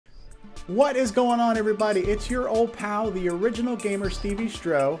What is going on, everybody? It's your old pal, the original gamer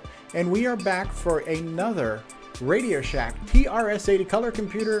StevieStrow, and we are back for another Radio Shack TRS-80 color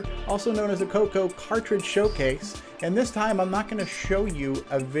computer, also known as a CoCo cartridge showcase. And this time I'm not going to show you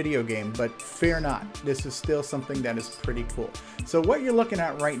a video game, but fear not, this is still something that is pretty cool. So what you're looking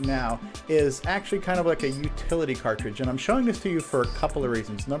at right now is actually kind of like a utility cartridge, and I'm showing this to you for a couple of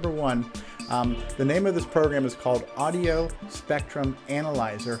reasons. Number one, the name of this program is called Audio Spectrum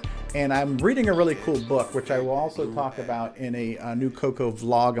Analyzer, and I'm reading a really cool book, which I will also talk about in a new CoCo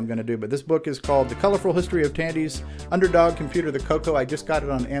vlog I'm going to do. But this book is called The Colorful History of Tandy's Underdog Computer, the CoCo. I just got it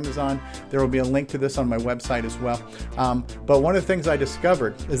on Amazon. There will be a link to this on my website as well. But one of the things I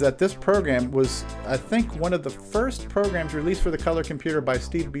discovered is that this program was, I think, one of the first programs released for the color computer by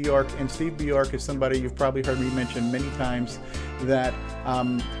Steve Bjork. And Steve Bjork is somebody you've probably heard me mention many times, that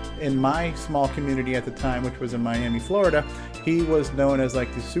in my small community at the time, which was in Miami, Florida, he was known as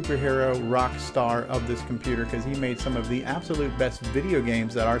like the superhero rock star of this computer because he made some of the absolute best video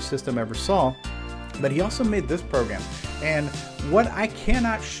games that our system ever saw. But he also made this program. And what I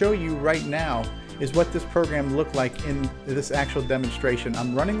cannot show you right now is what this program looked like in this actual demonstration.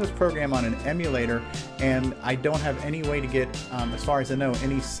 I'm running this program on an emulator, and I don't have any way to get, as far as I know,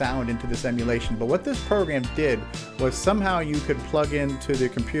 any sound into this emulation. But what this program did was somehow you could plug into the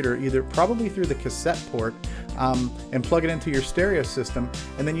computer, either probably through the cassette port, and plug it into your stereo system,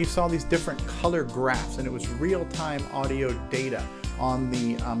 and then you saw these different color graphs, and it was real-time audio data on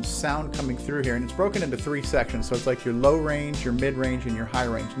the sound coming through here. And it's broken into three sections, so it's like your low range, your mid range, and your high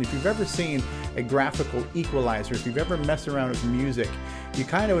range. And if you've ever seen a graphical equalizer, if you've ever messed around with music, you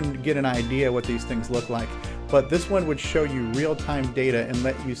kind of get an idea what these things look like. But this one would show you real-time data and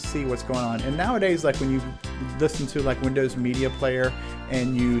let you see what's going on. And nowadays, like when you listen to like Windows Media Player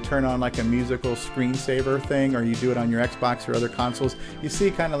and you turn on like a musical screensaver thing, or you do it on your Xbox or other consoles, you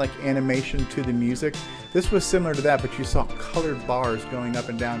see kind of like animation to the music. This was similar to that, but you saw colored bars going up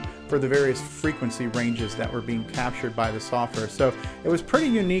and down for the various frequency ranges that were being captured by the software. So it was pretty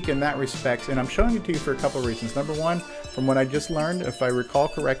unique in that respect, and I'm showing it to you for a couple of reasons. Number one, from what I just learned, if I recall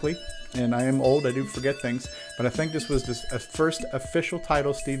correctly, and I am old, I do forget things, but I think this was the first official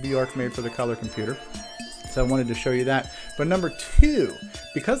title Steve Bjork made for the color computer. So I wanted to show you that. But number two,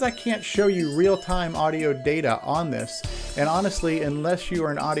 because I can't show you real-time audio data on this, and honestly, unless you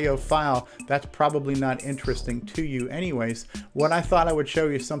are an audiophile, that's probably not interesting to you anyways, what I thought I would show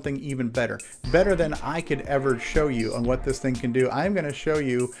you something even better. Better than I could ever show you on what this thing can do. I'm going to show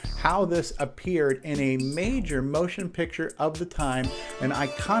you how this appeared in a major motion picture of the time, an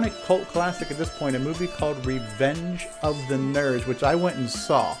iconic cult classic at this point, a movie called Revenge of the Nerds, which I went and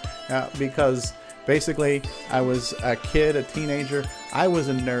saw because basically, I was a kid, a teenager. I was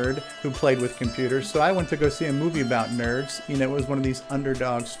a nerd who played with computers, so I went to go see a movie about nerds. You know, it was one of these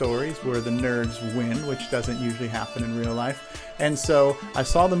underdog stories where the nerds win, which doesn't usually happen in real life. And so I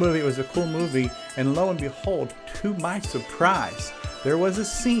saw the movie. It was a cool movie, and lo and behold, to my surprise, there was a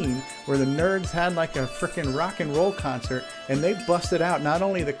scene where the nerds had like a freaking rock and roll concert, and they busted out not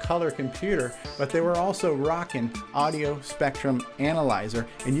only the color computer, but they were also rocking Audio Spectrum Analyzer,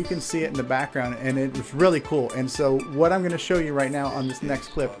 and you can see it in the background, and it was really cool. And so what I'm going to show you right now on this next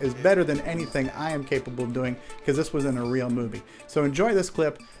clip is better than anything I am capable of doing, because this was in a real movie. So enjoy this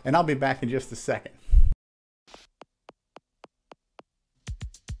clip, and I'll be back in just a second.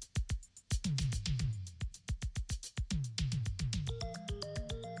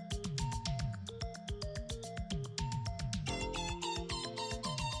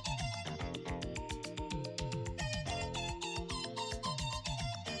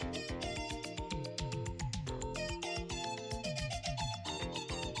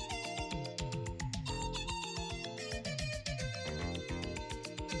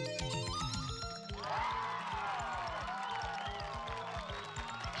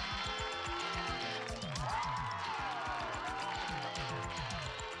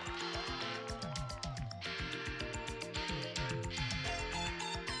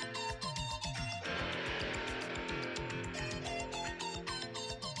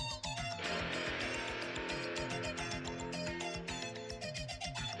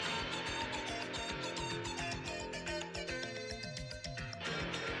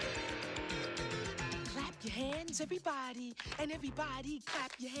 Hands, everybody, and everybody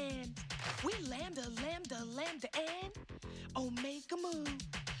clap your hands. We lambda, lambda, lambda, and Omega move.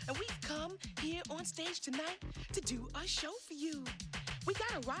 And we've come here on stage tonight to do a show for you. We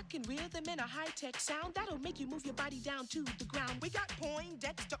got a rockin' rhythm and a high-tech sound that'll make you move your body down to the ground. We got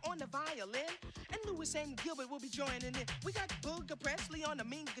Poindexter on the violin, and Lewis and Gilbert will be joining in. We got Booger Presley on the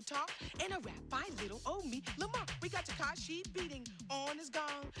mean guitar, and a rap by little old me, Lamar. We got Takashi beating on his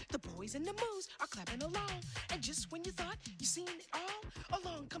gong. The boys and the moves are clapping along, and just when you thought you seen it all,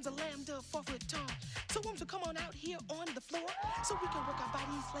 along comes a lambda 4-foot tall. So worms will come on out here on the floor, so we can work our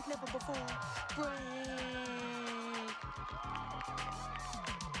bodies like never before. Break.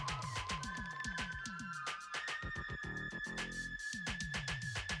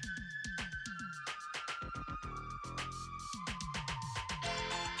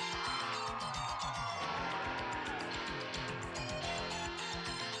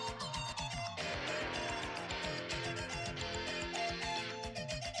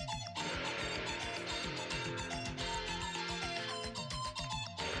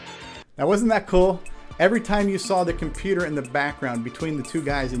 Now, wasn't that cool? Every time you saw the computer in the background between the two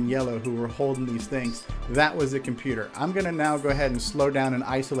guys in yellow who were holding these things, that was the computer. I'm gonna now go ahead and slow down and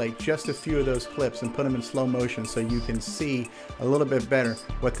isolate just a few of those clips and put them in slow motion so you can see a little bit better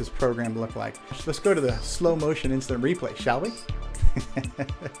what this program looked like. Let's go to the slow motion instant replay, shall we?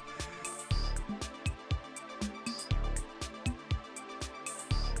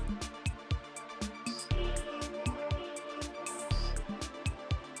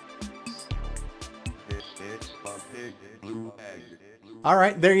 All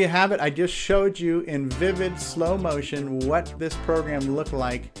right, there you have it. I just showed you in vivid slow motion what this program looked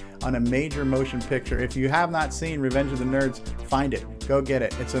like on a major motion picture. If you have not seen Revenge of the Nerds, find it. Go get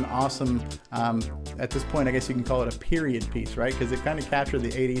it. It's an awesome, at this point, I guess you can call it a period piece, right? Because it kind of captured the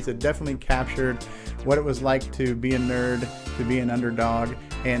 80s. It definitely captured what it was like to be a nerd, to be an underdog,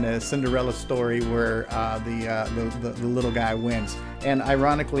 and a Cinderella story where the little guy wins. And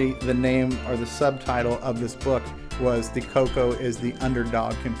ironically, the name or the subtitle of this book was The CoCo is the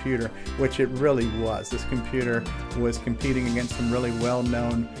Underdog Computer, which it really was. This computer was competing against some really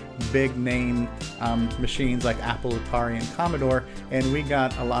well-known, big-name machines like Apple, Atari, and Commodore, and we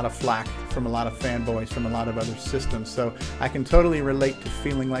got a lot of flack from a lot of fanboys from a lot of other systems. So I can totally relate to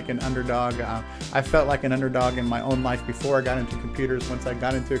feeling like an underdog. I felt like an underdog in my own life before I got into computers. Once I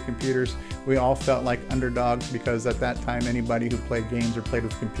got into computers, we all felt like underdogs because at that time anybody who played games or played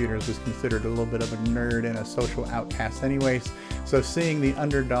with computers was considered a little bit of a nerd and a social outcast anyways. So seeing the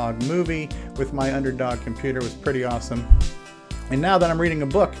Underdog movie with my underdog computer was pretty awesome. And now that I'm reading a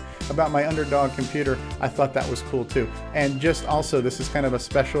book about my underdog computer, I thought that was cool too. And just also, this is kind of a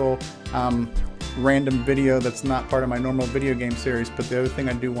special random video that's not part of my normal video game series, but the other thing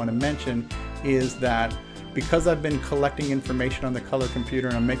I do want to mention is that because I've been collecting information on the color computer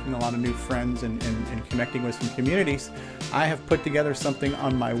and I'm making a lot of new friends and connecting with some communities, I have put together something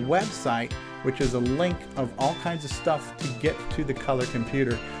on my website which is a link of all kinds of stuff to get to the color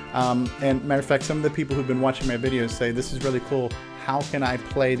computer. And matter of fact, some of the people who've been watching my videos say, this is really cool, how can I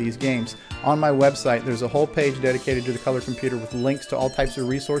play these games? On my website, there's a whole page dedicated to the color computer with links to all types of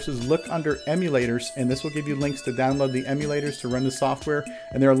resources. Look under emulators, and this will give you links to download the emulators to run the software,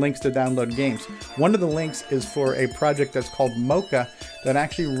 and there are links to download games. One of the links is for a project that's called Mocha that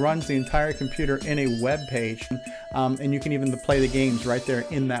actually runs the entire computer in a web page, and you can even play the games right there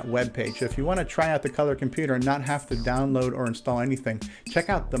in that web page. So if you want to try out the color computer and not have to download or install anything, check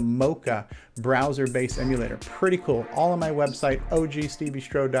out the Mocha browser-based emulator. Pretty cool. All on my website,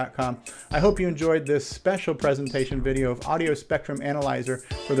 ogStevieStrow.com. I hope you enjoyed this special presentation video of Audio Spectrum Analyzer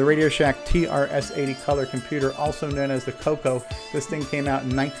for the Radio Shack TRS-80 color computer, also known as the CoCo. This thing came out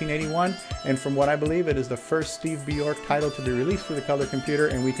in 1981, and from what I believe, it is the first Steve Bjork title to be released for the color computer.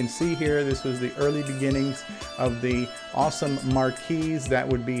 And we can see here, this was the early beginnings of the awesome marquees that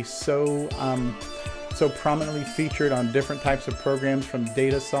would be so prominently featured on different types of programs from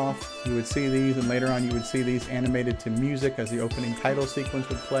Datasoft. You would see these, and later on you would see these animated to music as the opening title sequence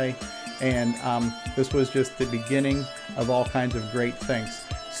would play. And this was just the beginning of all kinds of great things.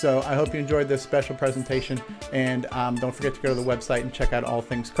 So I hope you enjoyed this special presentation, and don't forget to go to the website and check out all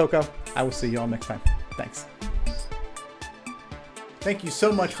things CoCo. I will see you all next time. Thanks. Thank you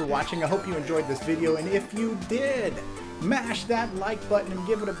so much for watching. I hope you enjoyed this video, and if you did, mash that like button and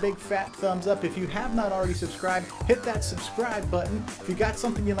give it a big fat thumbs up. If you have not already subscribed, hit that subscribe button. If you got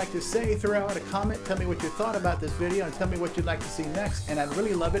something you'd like to say, throw out a comment, tell me what you thought about this video, and tell me what you'd like to see next. And I'd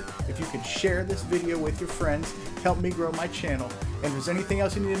really love it if you could share this video with your friends. Help me grow my channel. And if there's anything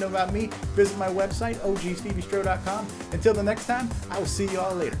else you need to know about me, visit my website, ogStevieStrow.com. Until the next time, I will see you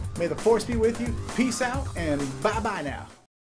all later. May the force be with you. Peace out, and bye-bye now.